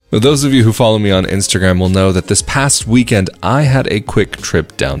Those of you who follow me on Instagram will know that this past weekend I had a quick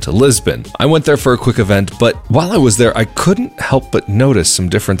trip down to Lisbon. I went there for a quick event, but while I was there, I couldn't help but notice some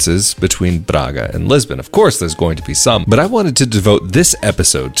differences between Braga and Lisbon. Of course, there's going to be some, but I wanted to devote this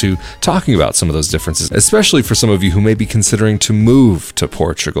episode to talking about some of those differences, especially for some of you who may be considering to move to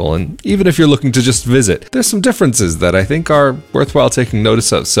Portugal. And even if you're looking to just visit, there's some differences that I think are worthwhile taking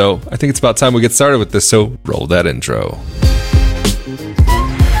notice of. So I think it's about time we get started with this, so roll that intro.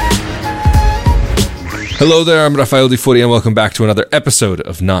 Hello there, I'm Rafael Di Furia, and welcome back to another episode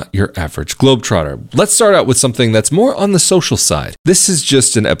of Not Your Average Globetrotter. Let's start out with something that's more on the social side. This is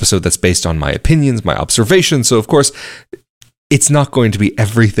just an episode that's based on my opinions, my observations, so of course, it's not going to be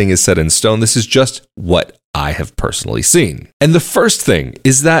everything is set in stone. This is just what I have personally seen. And the first thing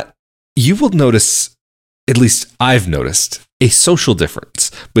is that you will notice, at least I've noticed, a social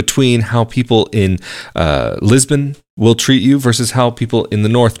difference between how people in Lisbon will treat you versus how people in the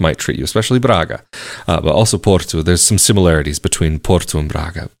north might treat you, especially Braga, but also Porto. There's some similarities between Porto and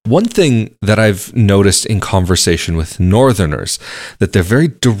Braga. One thing that I've noticed in conversation with northerners, that they're very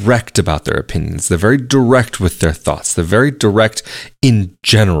direct about their opinions. They're very direct with their thoughts. They're very direct in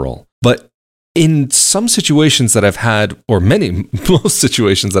general. But in some situations that I've had, or most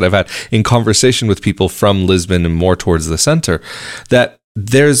situations that I've had in conversation with people from Lisbon and more towards the center, that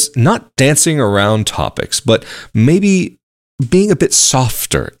there's not dancing around topics, but maybe being a bit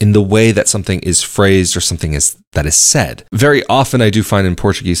softer in the way that something is phrased or something that is said. Very often I do find in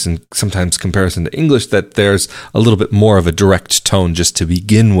Portuguese, and sometimes comparison to English, that there's a little bit more of a direct tone just to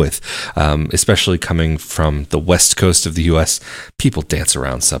begin with, especially coming from the west coast of the US. People dance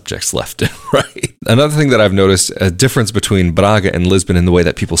around subjects left and right. Another thing that I've noticed, a difference between Braga and Lisbon in the way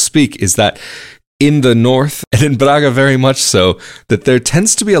that people speak, is that in the north, and in Braga very much so, that there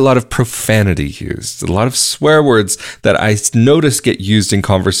tends to be a lot of profanity used, a lot of swear words that I notice get used in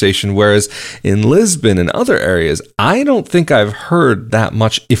conversation, whereas in Lisbon and other areas, I don't think I've heard that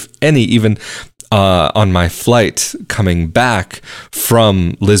much, if any, even on my flight coming back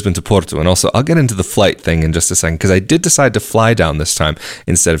from Lisbon to Porto. And also, I'll get into the flight thing in just a second, because I did decide to fly down this time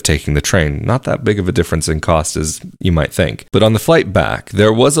instead of taking the train. Not that big of a difference in cost as you might think. But on the flight back,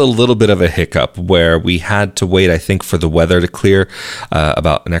 there was a little bit of a hiccup where we had to wait, I think, for the weather to clear,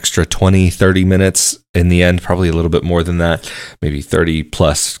 about an extra 20, 30 minutes. In the end, probably a little bit more than that, maybe 30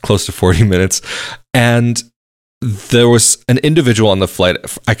 plus, close to 40 minutes. And there was an individual on the flight.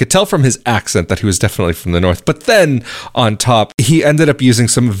 I could tell from his accent that he was definitely from the north. But then on top, he ended up using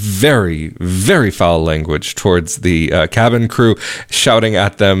some very, very foul language towards the cabin crew, shouting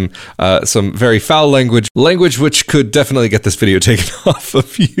at them some very foul language which could definitely get this video taken off of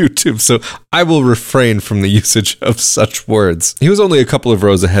YouTube. So I will refrain from the usage of such words. He was only a couple of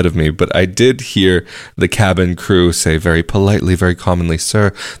rows ahead of me, but I did hear the cabin crew say very politely, very commonly,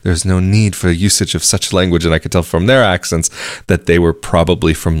 "Sir, there's no need for usage of such language," and I could tell from their accents that they were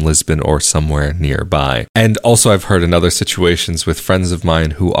probably from Lisbon or somewhere nearby. And also I've heard in other situations with friends of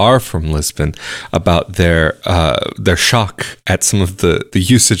mine who are from Lisbon about their shock at some of the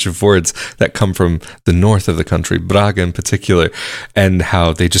usage of words that come from the north of the country, Braga in particular, and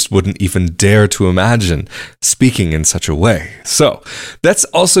how they just wouldn't even dare to imagine speaking in such a way. So that's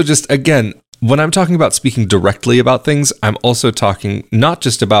also just, again, when I'm talking about speaking directly about things, I'm also talking not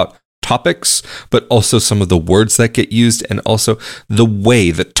just about topics, but also some of the words that get used, and also the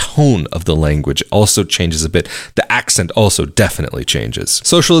way, the tone of the language also changes a bit. The accent also definitely changes.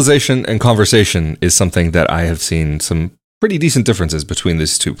 Socialization and conversation is something that I have seen some pretty decent differences between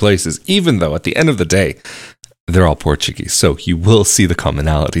these two places, even though at the end of the day, they're all Portuguese, so you will see the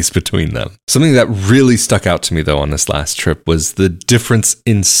commonalities between them. Something that really stuck out to me, though, on this last trip was the difference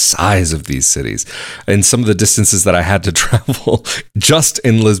in size of these cities. And some of the distances that I had to travel just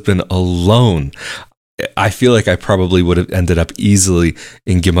in Lisbon alone, I feel like I probably would have ended up easily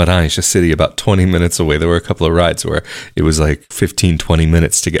in Guimarães, a city about 20 minutes away. There were a couple of rides where it was like 15, 20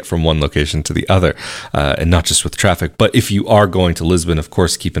 minutes to get from one location to the other, and not just with traffic. But if you are going to Lisbon, of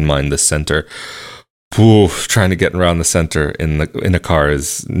course, keep in mind the center. Trying to get around the center in a car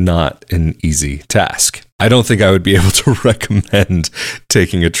is not an easy task. I don't think I would be able to recommend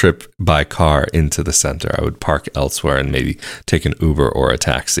taking a trip by car into the center. I would park elsewhere and maybe take an Uber or a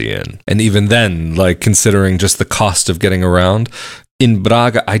taxi in. And even then, like, considering just the cost of getting around, in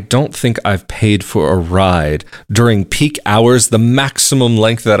Braga, I don't think I've paid for a ride during peak hours. The maximum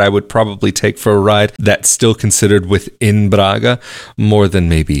length that I would probably take for a ride that's still considered within Braga, more than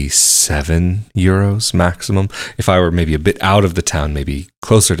maybe €7 maximum. If I were maybe a bit out of the town, maybe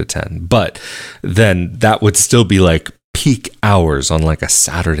closer to 10. But then that would still be like peak hours on like a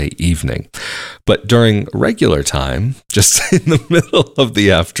Saturday evening. But during regular time, just in the middle of the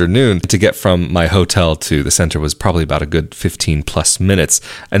afternoon, to get from my hotel to the center was probably about a good 15 plus minutes.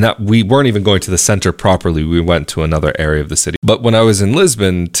 And that we weren't even going to the center properly. We went to another area of the city. But when I was in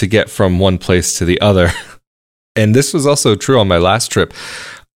Lisbon, to get from one place to the other, and this was also true on my last trip,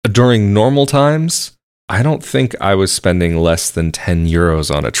 during normal times, I don't think I was spending less than 10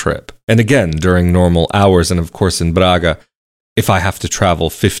 euros on a trip. And again, during normal hours, and of course in Braga, if I have to travel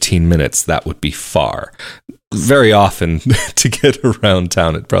 15 minutes, that would be far. Very often to get around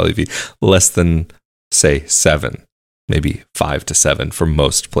town, it'd probably be less than, say, 7, maybe 5 to 7 for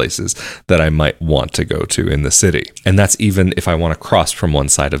most places that I might want to go to in the city. And that's even if I want to cross from one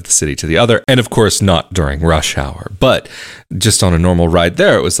side of the city to the other. And of course, not during rush hour, but just on a normal ride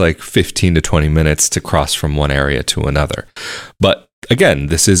there, it was like 15 to 20 minutes to cross from one area to another. But again,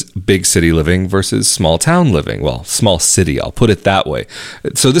 this is big city living versus small town living. Well, small city, I'll put it that way.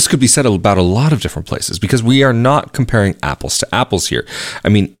 So this could be said about a lot of different places because we are not comparing apples to apples here. I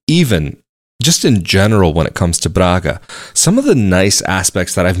mean, even just in general, when it comes to Braga, some of the nice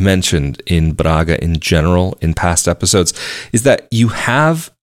aspects that I've mentioned in Braga in general in past episodes is that you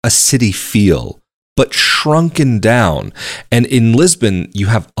have a city feel, but shrunken down. And in Lisbon, you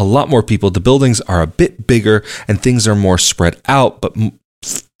have a lot more people. The buildings are a bit bigger and things are more spread out, but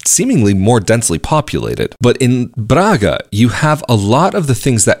seemingly more densely populated. But in Braga, you have a lot of the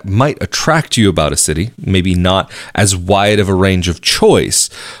things that might attract you about a city, maybe not as wide of a range of choice,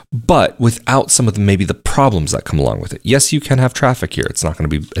 but without some of maybe the problems that come along with it. Yes, you can have traffic here. It's not going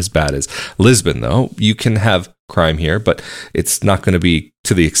to be as bad as Lisbon, though. You can have crime here, but it's not going to be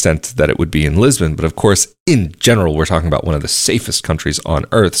to the extent that it would be in Lisbon. But of course, in general, we're talking about one of the safest countries on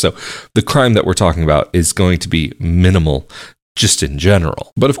earth. So the crime that we're talking about is going to be minimal just in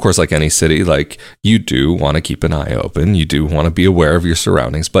general. But of course, like any city, like you do want to keep an eye open. You do want to be aware of your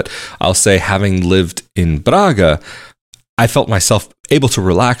surroundings. But I'll say, having lived in Braga, I felt myself able to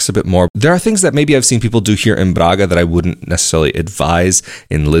relax a bit more. There are things that maybe I've seen people do here in Braga that I wouldn't necessarily advise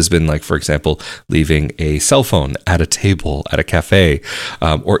in Lisbon, like, for example, leaving a cell phone at a table at a cafe,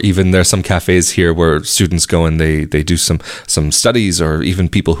 or even there's some cafes here where students go and they do some studies, or even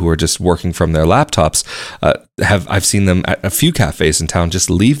people who are just working from their laptops. I've seen them at a few cafes in town just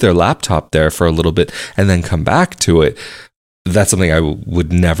leave their laptop there for a little bit and then come back to it. That's something I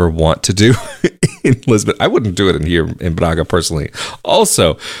would never want to do in Lisbon. I wouldn't do it here in Braga personally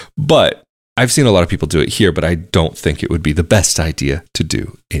also, but I've seen a lot of people do it here, but I don't think it would be the best idea to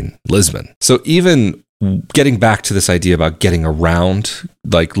do in Lisbon. So even getting back to this idea about getting around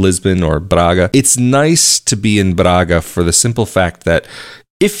like Lisbon or Braga, it's nice to be in Braga for the simple fact that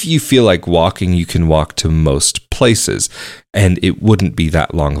if you feel like walking, you can walk to most places and it wouldn't be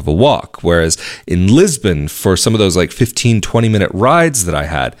that long of a walk. Whereas in Lisbon, for some of those like 15, 20-minute rides that I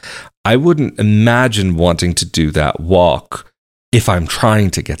had, I wouldn't imagine wanting to do that walk if I'm trying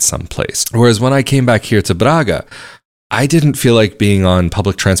to get someplace. Whereas when I came back here to Braga, I didn't feel like being on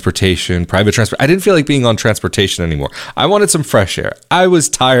public transportation, private transport. I didn't feel like being on transportation anymore. I wanted some fresh air. I was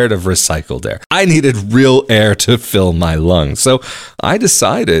tired of recycled air. I needed real air to fill my lungs. So I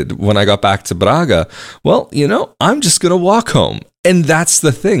decided when I got back to Braga, well, I'm just going to walk home. And that's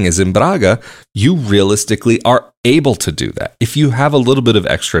the thing, is in Braga, you realistically are able to do that. If you have a little bit of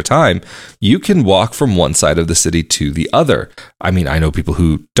extra time, you can walk from one side of the city to the other. I mean, I know people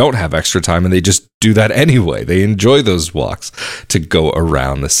who don't have extra time and they just do that anyway. They enjoy those walks to go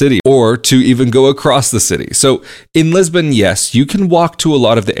around the city or to even go across the city. So in Lisbon, yes, you can walk to a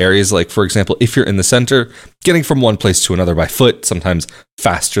lot of the areas. Like, for example, if you're in the center, getting from one place to another by foot, sometimes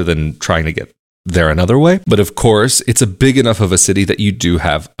faster than trying to get there another way. But of course, it's a big enough of a city that you do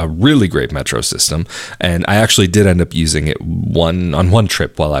have a really great metro system. And I actually did end up using it on one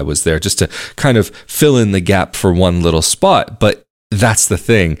trip while I was there, just to kind of fill in the gap for one little spot. But that's the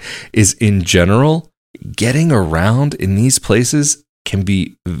thing, is in general, getting around in these places can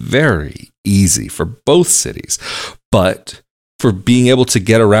be very easy for both cities. But for being able to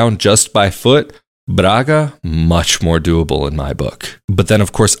get around just by foot, Braga, much more doable in my book. But then,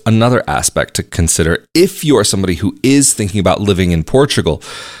 of course, another aspect to consider if you are somebody who is thinking about living in Portugal,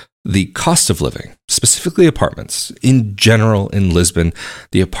 the cost of living, specifically apartments. In general, in Lisbon,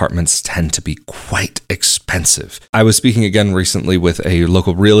 the apartments tend to be quite expensive. I was speaking again recently with a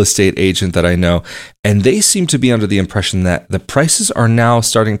local real estate agent that I know, and they seem to be under the impression that the prices are now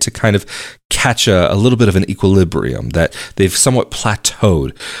starting to kind of catch a little bit of an equilibrium, that they've somewhat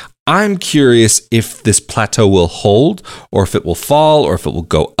plateaued. I'm curious if this plateau will hold, or if it will fall, or if it will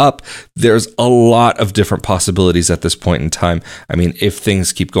go up. There's a lot of different possibilities at this point in time. I mean, if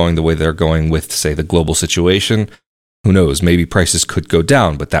things keep going the way they're going with, say, the global situation, Who knows? Maybe prices could go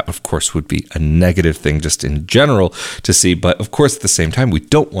down, but that, of course, would be a negative thing just in general to see. But of course, at the same time, we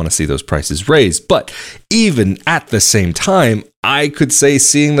don't want to see those prices raised. But even at the same time, I could say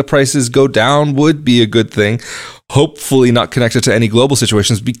seeing the prices go down would be a good thing. Hopefully not connected to any global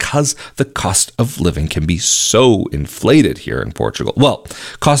situations, because the cost of living can be so inflated here in Portugal. Well,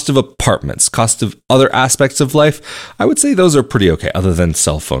 cost of apartments, cost of other aspects of life, I would say those are pretty okay, other than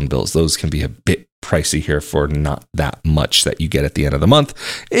cell phone bills. Those can be a bit pricey here for not that much that you get at the end of the month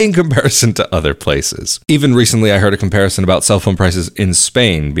in comparison to other places. Even recently, I heard a comparison about cell phone prices in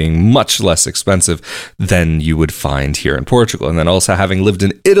Spain being much less expensive than you would find here in Portugal. And then also having lived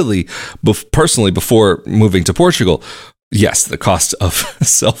in Italy personally before moving to Portugal, yes, the cost of a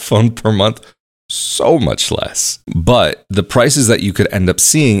cell phone per month, so much less. But the prices that you could end up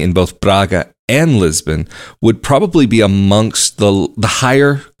seeing in both Braga and Lisbon would probably be amongst the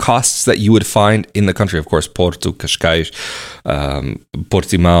higher costs that you would find in the country. Of course, Porto, Cascais,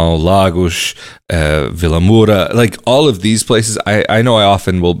 Portimão, Lagos, Vila Moura, like all of these places. I know I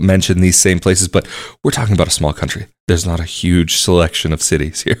often will mention these same places, but we're talking about a small country. There's not a huge selection of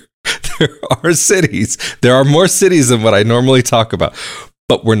cities here. There are cities. There are more cities than what I normally talk about,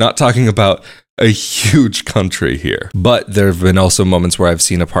 but we're not talking about a huge country here. But there have been also moments where I've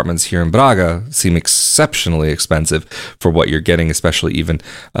seen apartments here in Braga seem exceptionally expensive for what you're getting, especially even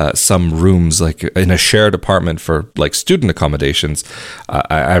some rooms like in a shared apartment for like student accommodations.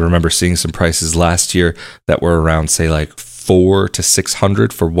 I remember seeing some prices last year that were around, say, like 400 to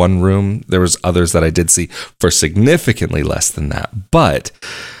 600 for one room. There was others that I did see for significantly less than that. But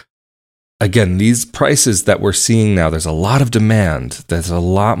again, these prices that we're seeing now, there's a lot of demand. There's a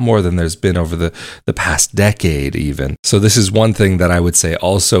lot more than there's been over the past decade even. So this is one thing that I would say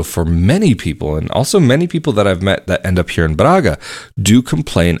also for many people, and also many people that I've met that end up here in Braga, do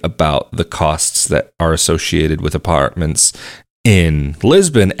complain about the costs that are associated with apartments in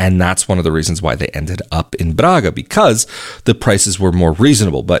Lisbon, and that's one of the reasons why they ended up in Braga, because the prices were more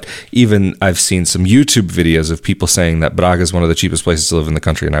reasonable. But even I've seen some YouTube videos of people saying that Braga is one of the cheapest places to live in the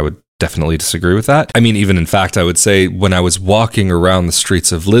country, and I would definitely disagree with that. I mean, even in fact, I would say when I was walking around the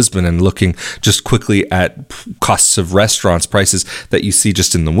streets of Lisbon and looking just quickly at costs of restaurants, prices that you see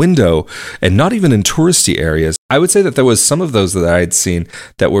just in the window, and not even in touristy areas, I would say that there was some of those that I had seen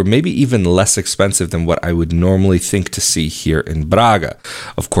that were maybe even less expensive than what I would normally think to see here in Braga.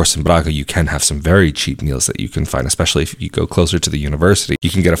 Of course, in Braga, you can have some very cheap meals that you can find, especially if you go closer to the university.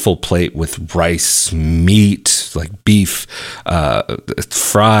 You can get a full plate with rice, meat, like beef,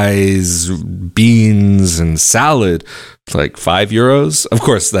 fries, beans, and salad, like €5. Of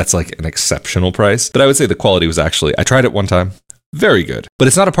course, that's like an exceptional price, but I would say the quality was actually, I tried it one time, very good. But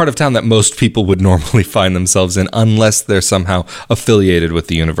it's not a part of town that most people would normally find themselves in unless they're somehow affiliated with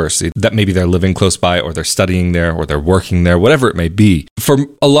the university, that maybe they're living close by, or they're studying there, or they're working there, whatever it may be. For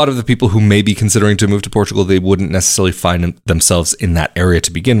a lot of the people who may be considering to move to Portugal, they wouldn't necessarily find themselves in that area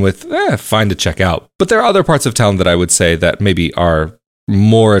to begin with. Fine to check out. But there are other parts of town that I would say that maybe are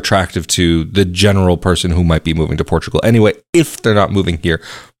more attractive to the general person who might be moving to Portugal anyway, if they're not moving here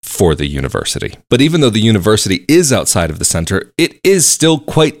for the university. But even though the university is outside of the center, it is still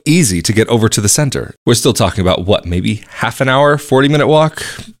quite easy to get over to the center. We're still talking about what, maybe half an hour, 40-minute walk?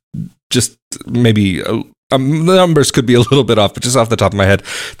 Just maybe the numbers could be a little bit off, but just off the top of my head,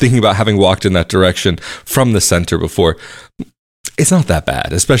 thinking about having walked in that direction from the center before, it's not that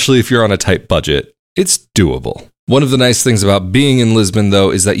bad, especially if you're on a tight budget. It's doable. One of the nice things about being in Lisbon,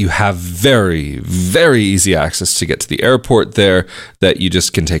 though, is that you have very, very easy access to get to the airport there, that you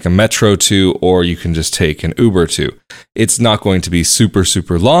just can take a metro to, or you can just take an Uber to. It's not going to be super,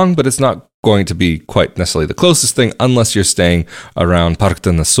 super long, but it's not going to be quite necessarily the closest thing unless you're staying around Parque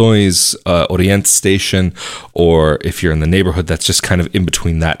das Nações, Orient Station, or if you're in the neighborhood that's just kind of in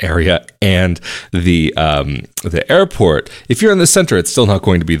between that area and the airport. If you're in the center, it's still not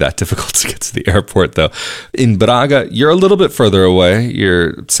going to be that difficult to get to the airport, though. In Braga, you're a little bit further away.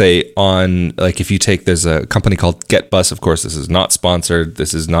 You're, say, on, like, if you take, there's a company called GetBus. Of course, this is not sponsored.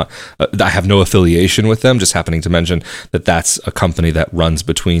 This is not, I have no affiliation with them, just happening to mention that that's a company that runs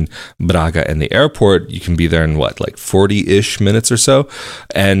between Braga and the airport. You can be there in what, like 40-ish minutes or so,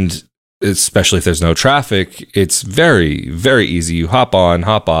 and especially if there's no traffic, it's very, very easy. You hop on,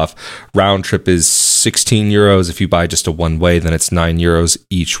 hop off. Round trip is €16. If you buy just a one-way, then it's €9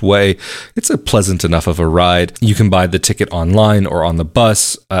 each way. It's a pleasant enough of a ride. You can buy the ticket online or on the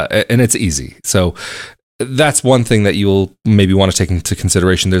bus, and it's easy. So that's one thing that you'll maybe want to take into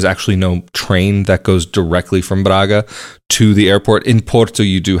consideration. There's actually no train that goes directly from Braga to the airport. In Porto,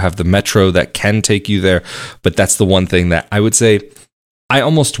 you do have the metro that can take you there, but that's the one thing that I would say I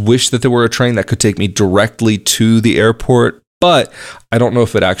almost wish that there were a train that could take me directly to the airport, but I don't know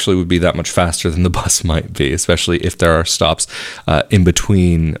if it actually would be that much faster than the bus might be, especially if there are stops in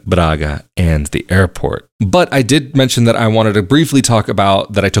between Braga and the airport. But I did mention that I wanted to briefly talk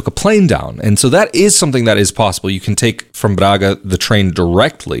about that I took a plane down. And so that is something that is possible. You can take from Braga the train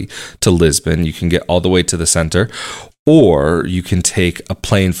directly to Lisbon. You can get all the way to the center. Or you can take a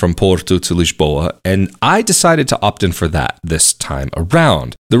plane from Porto to Lisboa, and I decided to opt in for that this time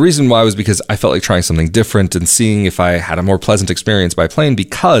around. The reason why was because I felt like trying something different and seeing if I had a more pleasant experience by plane,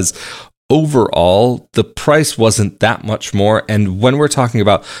 because overall, the price wasn't that much more. And when we're talking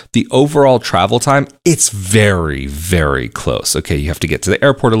about the overall travel time, it's very, very close. Okay, you have to get to the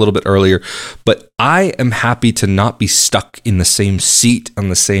airport a little bit earlier, but I am happy to not be stuck in the same seat on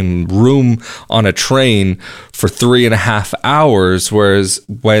the same room on a train for 3.5 hours. Whereas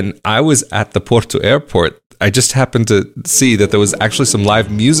when I was at the Porto airport, I just happened to see that there was actually some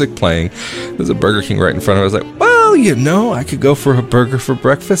live music playing. There's a Burger King right in front of me. I was like, well, I could go for a burger for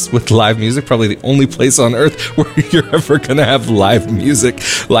breakfast with live music. Probably the only place on earth where you're ever going to have live music,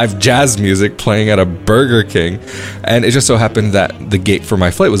 live jazz music playing at a Burger King. And it just so happened that the gate for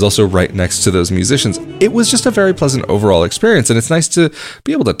my flight was also right next to those musicians. It was just a very pleasant overall experience. And it's nice to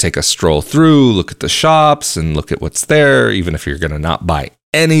be able to take a stroll through, look at the shops and look at what's there, even if you're going to not buy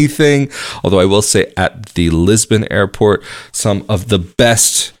anything. Although I will say at the Lisbon airport, some of the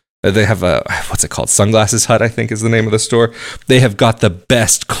best, they have a, what's it called? Sunglasses Hut, I think is the name of the store. They have got the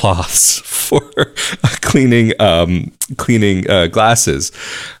best cloths for cleaning glasses.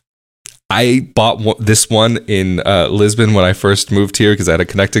 I bought this one in Lisbon when I first moved here because I had a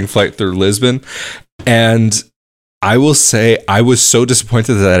connecting flight through Lisbon. And I will say I was so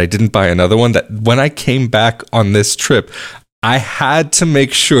disappointed that I didn't buy another one that when I came back on this trip, I had to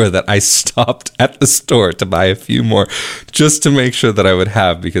make sure that I stopped at the store to buy a few more just to make sure that I would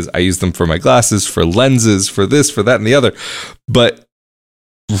have, because I use them for my glasses, for lenses, for this, for that, and the other. But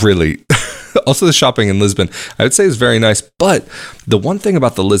really, also the shopping in Lisbon, I would say is very nice. But the one thing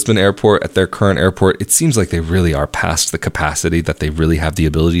about the Lisbon airport, at their current airport, it seems like they really are past the capacity that they really have the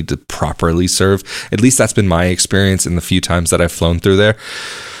ability to properly serve. At least that's been my experience in the few times that I've flown through there.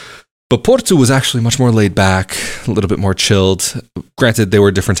 But Porto was actually much more laid back, a little bit more chilled. Granted, there were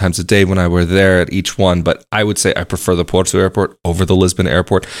different times of day when I were there at each one, but I would say I prefer the Porto airport over the Lisbon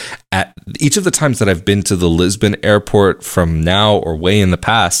airport. At each of the times that I've been to the Lisbon airport from now or way in the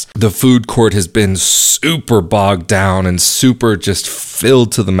past, the food court has been super bogged down and super just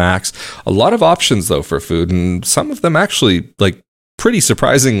filled to the max. A lot of options, though, for food, and some of them actually, like, pretty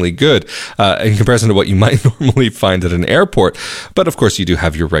surprisingly good in comparison to what you might normally find at an airport. But of course, you do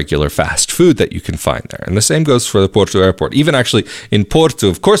have your regular fast food that you can find there. And the same goes for the Porto airport. Even actually in Porto,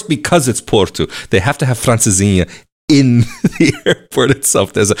 of course, because it's Porto, they have to have francesinha in the airport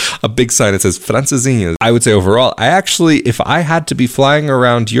itself. There's a big sign that says francesinha. I would say overall, if I had to be flying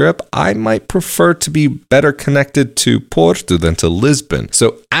around Europe, I might prefer to be better connected to Porto than to Lisbon.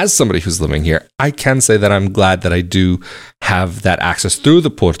 So as somebody who's living here, I can say that I'm glad that I do have that access through the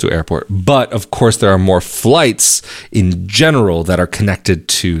Porto airport. But of course, there are more flights in general that are connected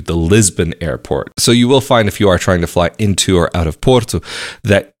to the Lisbon airport. So you will find, if you are trying to fly into or out of Porto,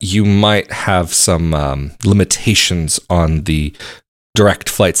 that you might have some limitations on the direct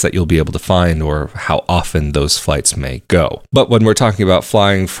flights that you'll be able to find or how often those flights may go. But when we're talking about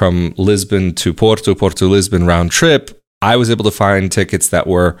flying from Lisbon to Porto, Porto-Lisbon round trip, I was able to find tickets that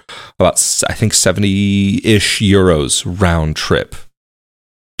were about, I think, 70-ish euros round trip.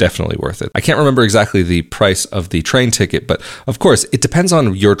 Definitely worth it. I can't remember exactly the price of the train ticket, but of course, it depends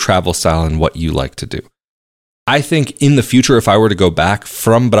on your travel style and what you like to do. I think in the future, if I were to go back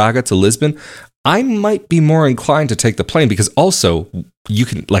from Braga to Lisbon, I might be more inclined to take the plane because also you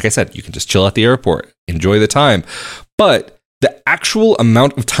can, like I said, you can just chill at the airport, enjoy the time. But the actual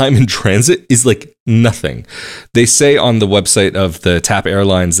amount of time in transit is like nothing. They say on the website of the TAP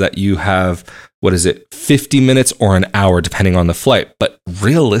Airlines that you have, 50 minutes or an hour, depending on the flight. But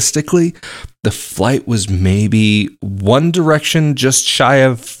realistically, the flight was maybe one direction just shy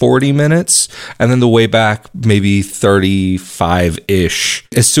of 40 minutes, and then the way back maybe 35-ish.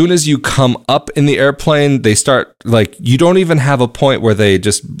 As soon as you come up in the airplane, they start, you don't even have a point where they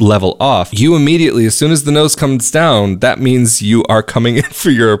just level off. You immediately, as soon as the nose comes down, that means you are coming in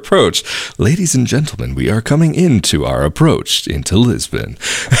for your approach. Ladies and gentlemen, we are coming into our approach into Lisbon.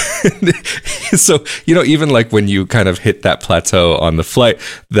 So, even like when you kind of hit that plateau on the flight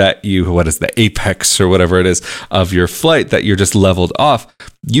that what is the apex or whatever it is of your flight that you're just leveled off,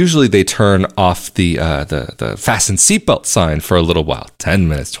 usually they turn off the fasten seatbelt sign for a little while, 10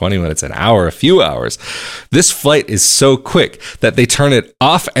 minutes, 20 minutes, an hour, a few hours. This flight is so quick that they turn it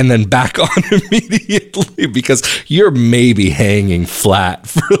off and then back on immediately because you're maybe hanging flat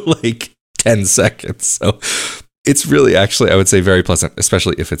for like 10 seconds. So it's really actually, I would say, very pleasant,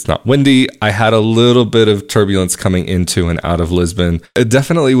 especially if it's not windy. I had a little bit of turbulence coming into and out of Lisbon. It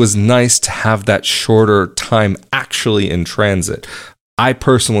definitely was nice to have that shorter time actually in transit. I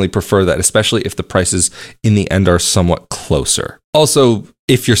personally prefer that, especially if the prices in the end are somewhat closer. Also,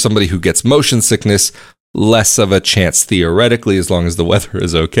 if you're somebody who gets motion sickness, less of a chance theoretically, as long as the weather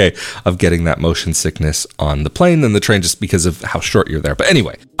is okay, of getting that motion sickness on the plane than the train, just because of how short you're there. But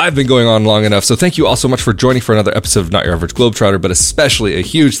anyway, I've been going on long enough, so thank you all so much for joining for another episode of Not Your Average Globetrotter, but especially a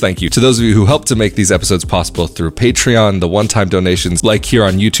huge thank you to those of you who helped to make these episodes possible through Patreon, the one-time donations, like here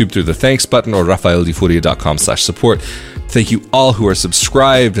on YouTube through the thanks button, or rafaeldifuria.com/support. Thank you all who are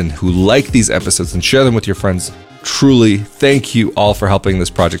subscribed and who like these episodes and share them with your friends. Truly, thank you all for helping this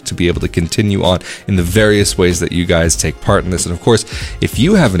project to be able to continue on in the various ways that you guys take part in this. And of course, if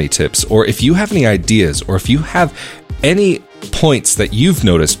you have any tips, or if you have any ideas, or if you have any points that you've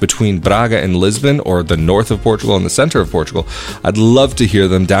noticed between Braga and Lisbon, or the north of Portugal and the center of Portugal, I'd love to hear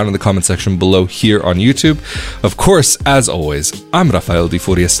them down in the comment section below here on YouTube. Of course, as always, I'm Rafael Di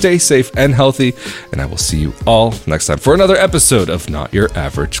Furia. Stay safe and healthy, and I will see you all next time for another episode of Not Your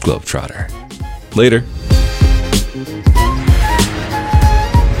Average Globetrotter. Later.